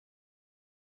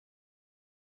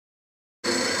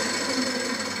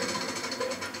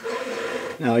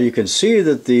Now you can see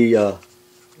that the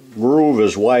groove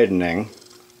is widening,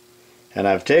 and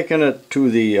I've taken it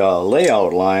to the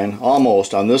layout line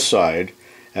almost on this side,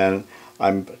 and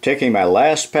I'm taking my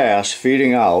last pass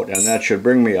feeding out, and that should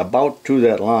bring me about to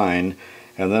that line,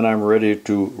 and then I'm ready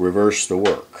to reverse the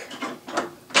work.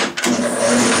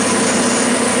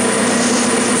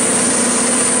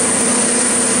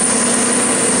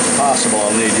 It's possible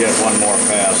I'll need yet one more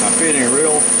pass. I'm feeding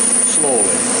real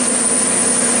slowly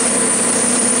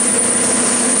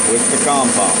with the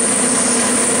compound.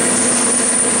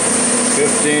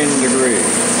 15 degrees.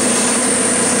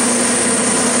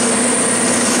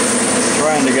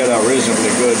 Trying to get a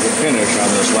reasonably good finish on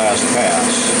this last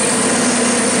pass.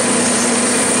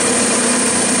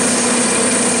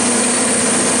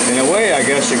 In a way, I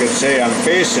guess you could say I'm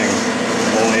facing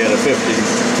only at a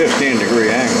 15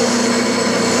 degree angle.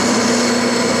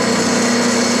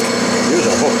 Use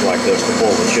a hook like this to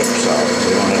pull the chips out, so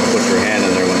you don't have to put your hand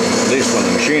in there at least when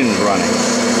the machine's running.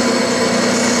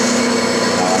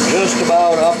 Now I'm just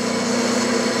about up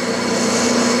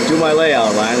to my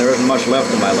layout line. There isn't much left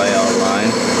of my layout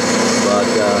line, but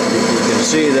you can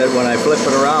see that when I flip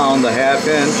it around, the ½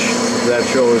 inch that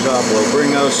shows up will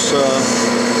bring us to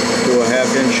a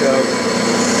 ½ inch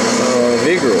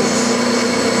V-groove.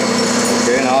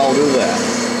 Okay, now I'll do that.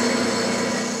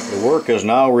 The work is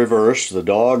now reversed. The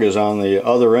dog is on the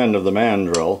other end of the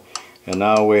mandrel, and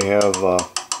now we have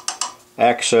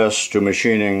access to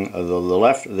machining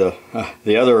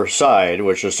the other side,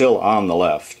 which is still on the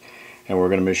left. And we're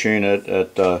going to machine it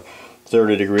at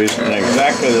 30 degrees in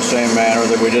exactly the same manner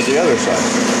that we did the other side.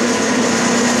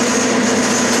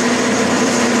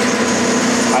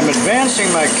 I'm advancing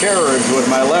my carriage with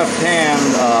my left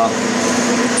hand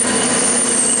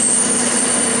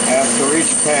after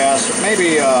each pass,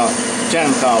 maybe 10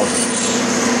 thousandths.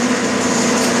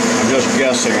 I'm just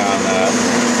guessing on that.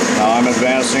 Now I'm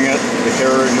advancing it, the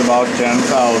carriage about 10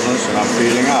 thousandths, and I'm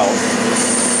feeding out.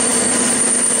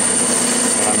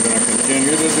 I'm going to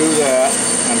continue to do that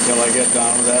until I get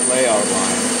down to that layout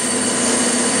line.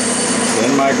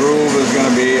 Then my groove is going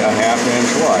to be a ½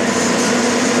 inch wide.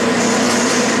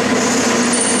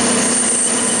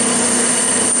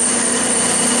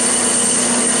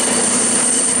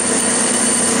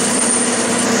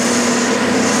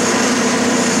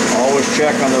 Always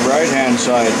check on the right hand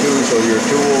side too, so your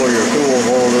tool or your tool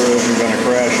holder isn't going to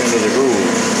crash into the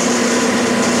groove.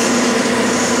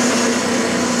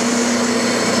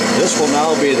 This will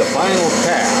now be the final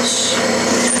pass.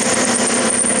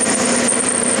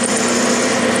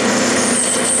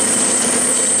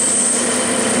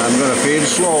 I'm going to feed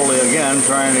slowly again,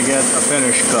 trying to get a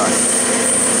finish cut.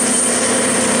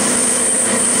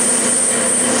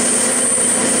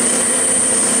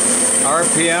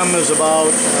 RPM is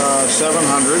about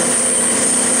 700.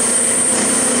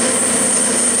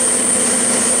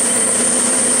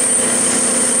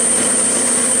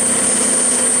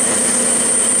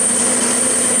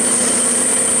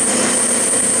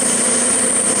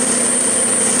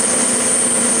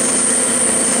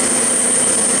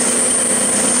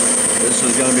 This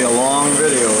is going to be a long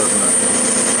video, isn't it?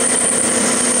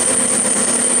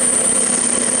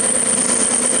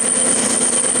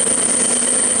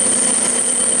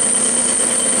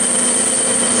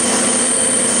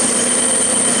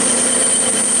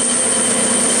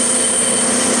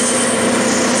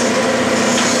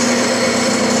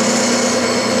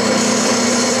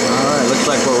 Alright, looks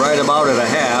like we're right about at a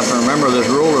half. And remember, this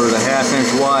ruler is a ½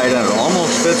 inch wide and it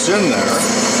almost fits in there.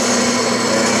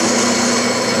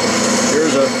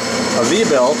 Here's a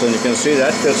V-belt, and you can see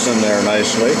that fits in there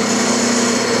nicely.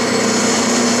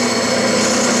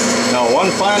 Now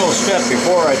one final step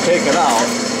before I take it out,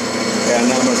 and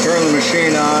I'm going to turn the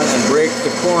machine on and break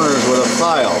the corners with a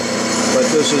file. But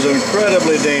this is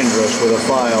incredibly dangerous with a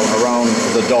file around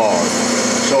the dog.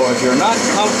 So if you're not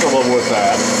comfortable with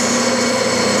that,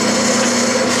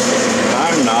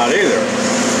 I'm not either.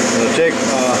 I'm going to take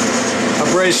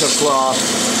abrasive cloth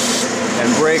and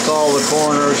break all the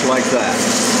corners like that.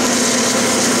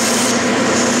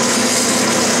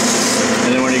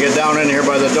 And then when you get down in here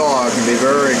by the dog, be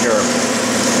very careful.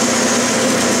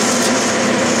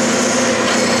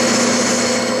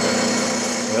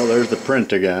 Well, there's the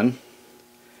print again.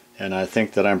 And I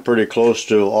think that I'm pretty close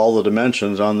to all the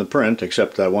dimensions on the print,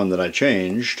 except that one that I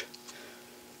changed.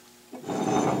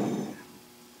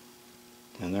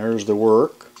 And there's the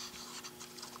work.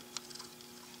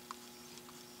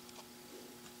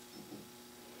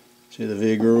 See the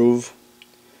V-groove?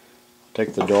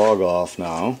 Take the dog off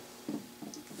now.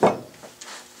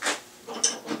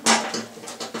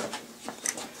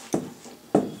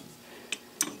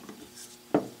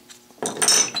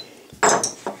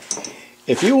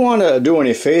 If you want to do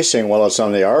any facing while it's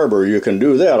on the arbor, you can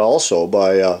do that also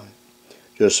by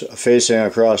just facing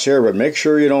across here, but make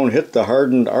sure you don't hit the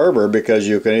hardened arbor, because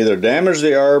you can either damage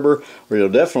the arbor or you'll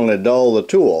definitely dull the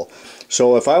tool.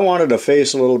 So if I wanted to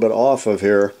face a little bit off of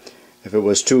here, if it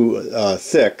was too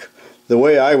thick, the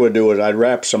way I would do it, I'd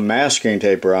wrap some masking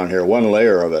tape around here, one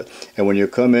layer of it, and when you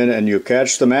come in and you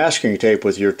catch the masking tape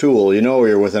with your tool, you know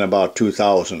you're within about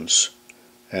 2/1000ths,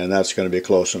 and that's going to be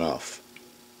close enough.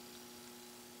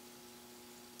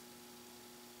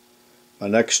 My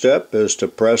next step is to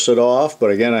press it off, but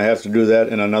again I have to do that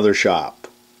in another shop.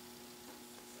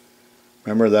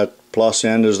 Remember that plus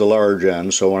end is the large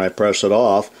end, so when I press it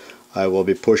off I will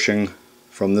be pushing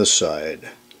from this side.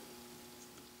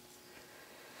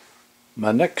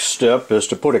 My next step is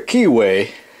to put a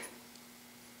keyway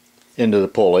into the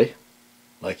pulley,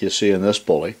 like you see in this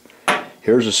pulley.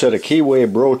 Here's a set of keyway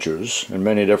broaches in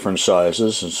many different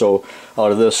sizes, and so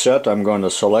out of this set I'm going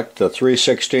to select the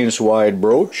 3/16 wide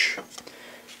broach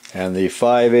and the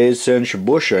 5/8 inch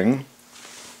bushing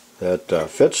that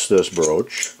fits this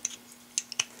broach,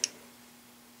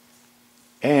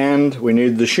 and we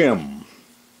need the shim.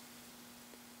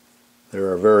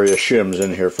 There are various shims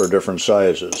in here for different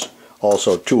sizes.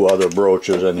 Also 2 other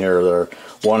broaches in here.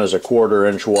 One is a 1/4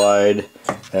 inch wide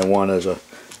and one is a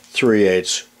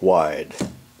 3/8 wide.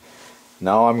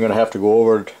 Now I'm going to have to go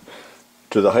over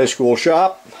to the high school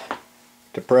shop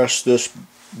to press this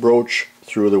broach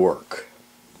through the work.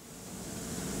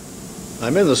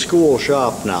 I'm in the school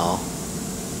shop now,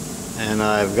 and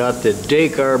I've got the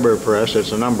Dake arbor press.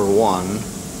 It's a number 1.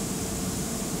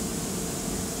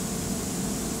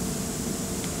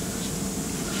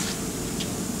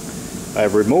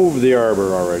 I've removed the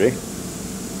arbor already.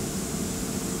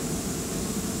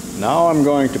 Now I'm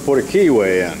going to put a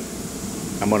keyway in.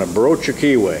 I'm going to broach a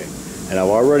keyway, and I've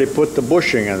already put the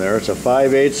bushing in there. It's a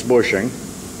 5/8 bushing,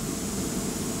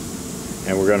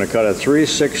 and we're going to cut a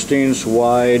 3/16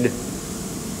 wide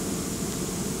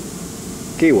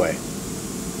keyway.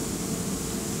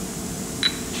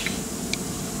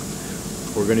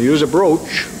 We're going to use a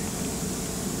broach.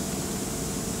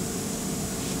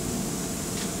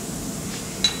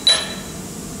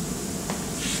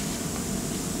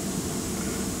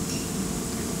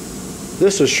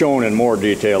 This is shown in more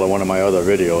detail in one of my other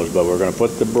videos, but we're going to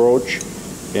put the broach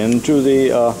into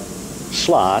the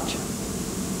slot,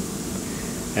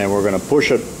 and we're going to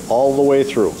push it all the way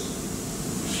through,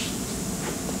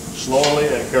 slowly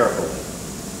and carefully.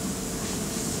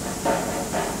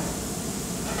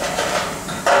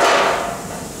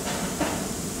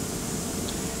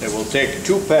 It will take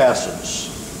 2 passes.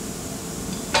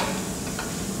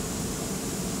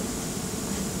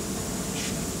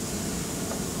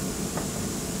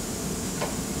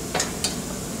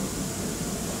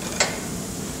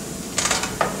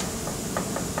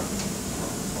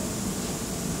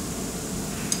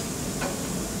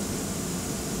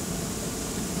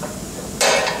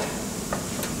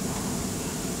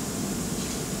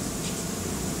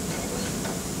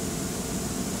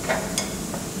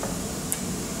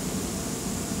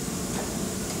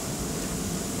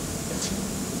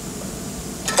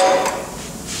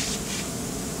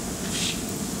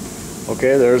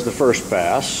 Okay, there's the first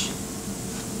pass.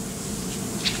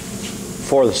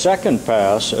 For the second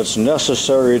pass, it's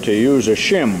necessary to use a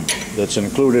shim that's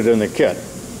included in the kit.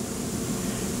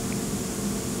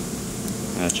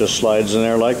 And it just slides in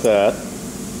there like that.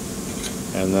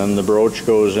 And then the broach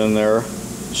goes in there,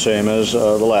 same as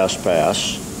the last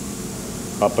pass,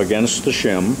 up against the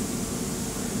shim.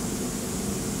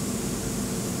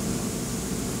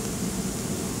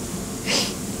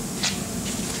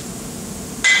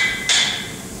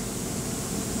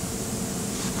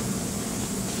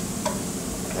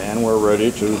 And we're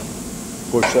ready to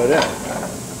push that in.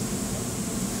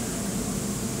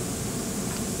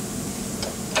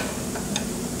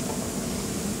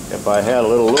 If I had a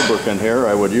little lubricant here,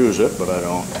 I would use it, but I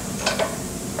don't.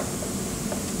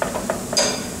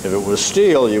 If it was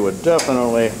steel, you would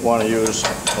definitely want to use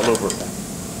a lubricant.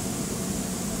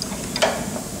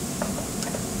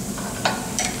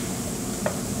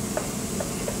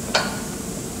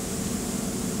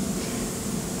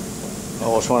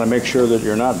 Always want to make sure that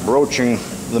you're not broaching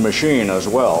the machine as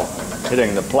well,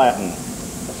 hitting the platen.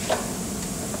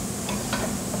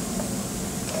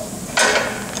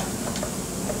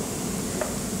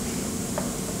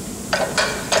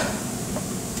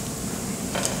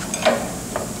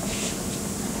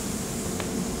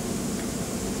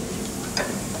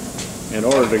 In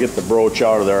order to get the broach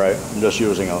out of there, I'm just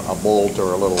using a bolt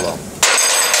or a little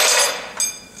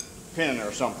pin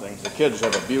or something. The kids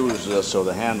have abused this so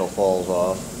the handle falls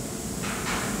off.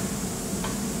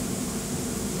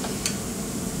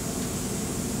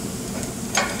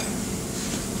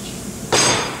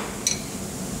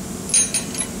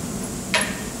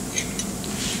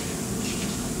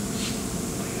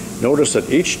 Notice that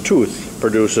each tooth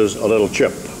produces a little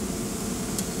chip.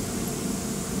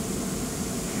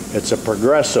 It's a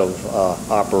progressive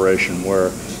operation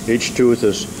where each tooth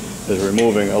is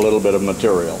removing a little bit of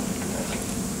material.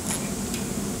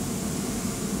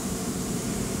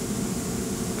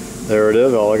 There it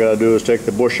is. All I got to do is take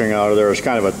the bushing out of there. It's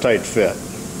kind of a tight fit.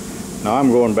 Now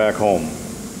I'm going back home.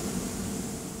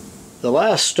 The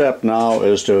last step now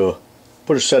is to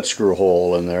put a set screw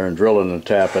hole in there and drill it and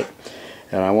tap it.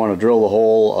 And I want to drill the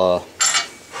hole.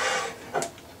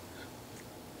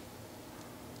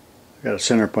 Got a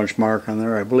center punch mark on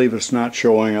there. I believe it's not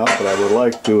showing up, but I would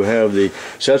like to have the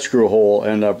set screw hole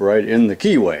end up right in the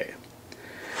keyway.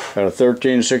 Got a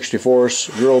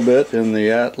 13/64 drill bit in the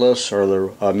Atlas, or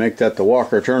the make that the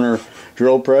Walker Turner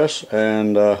drill press,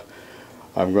 and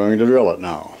I'm going to drill it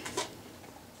now.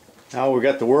 Now we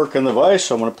got the work in the vise,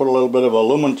 so I'm going to put a little bit of a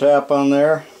lumen tap on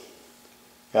there.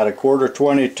 Got a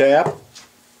 1/4 tap,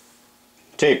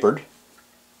 tapered,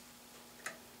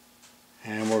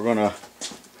 and we're going to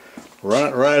run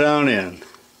it right on in.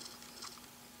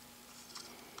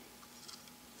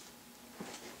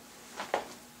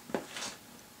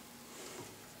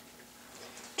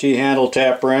 T-handle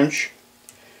tap wrench.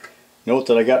 Note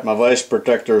that I got my vise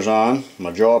protectors on,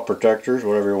 my jaw protectors,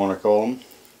 whatever you want to call them.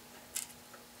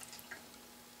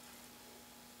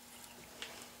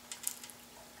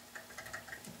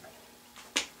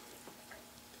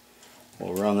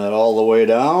 We'll run that all the way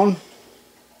down,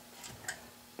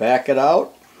 back it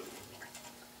out,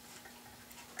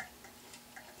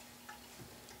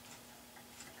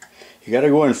 you got to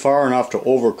go in far enough to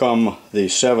overcome the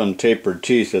 7 tapered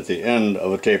teeth at the end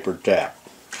of a tapered tap.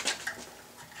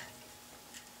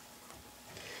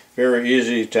 Very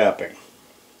easy tapping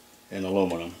in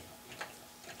aluminum.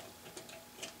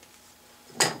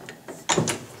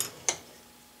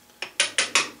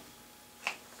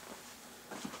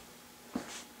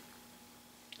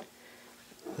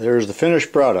 There's the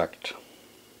finished product.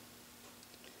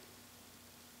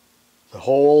 The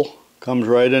hole comes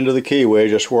right into the keyway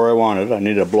just where I want it. I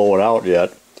need to blow it out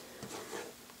yet.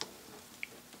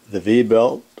 The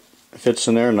V-belt fits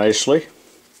in there nicely.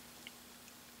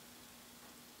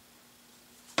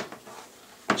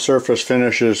 Surface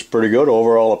finish is pretty good.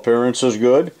 Overall appearance is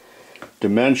good.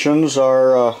 Dimensions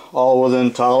are all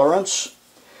within tolerance.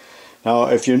 Now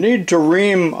if you need to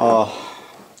ream a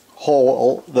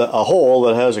hole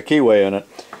that has a keyway in it,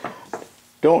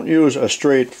 don't use a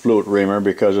straight flute reamer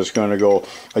because it's going to go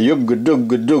a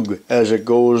yug-a-dug-a-dug as it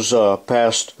goes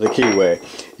past the keyway.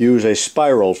 Use a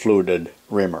spiral fluted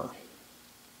reamer.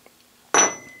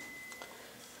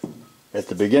 At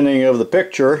the beginning of the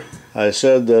picture I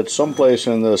said that someplace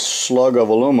in this slug of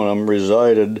aluminum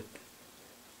resided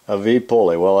a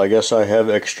V-pulley. Well, I guess I have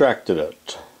extracted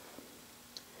it.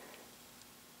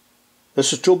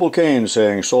 This is Tubalcain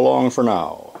saying so long for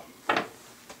now.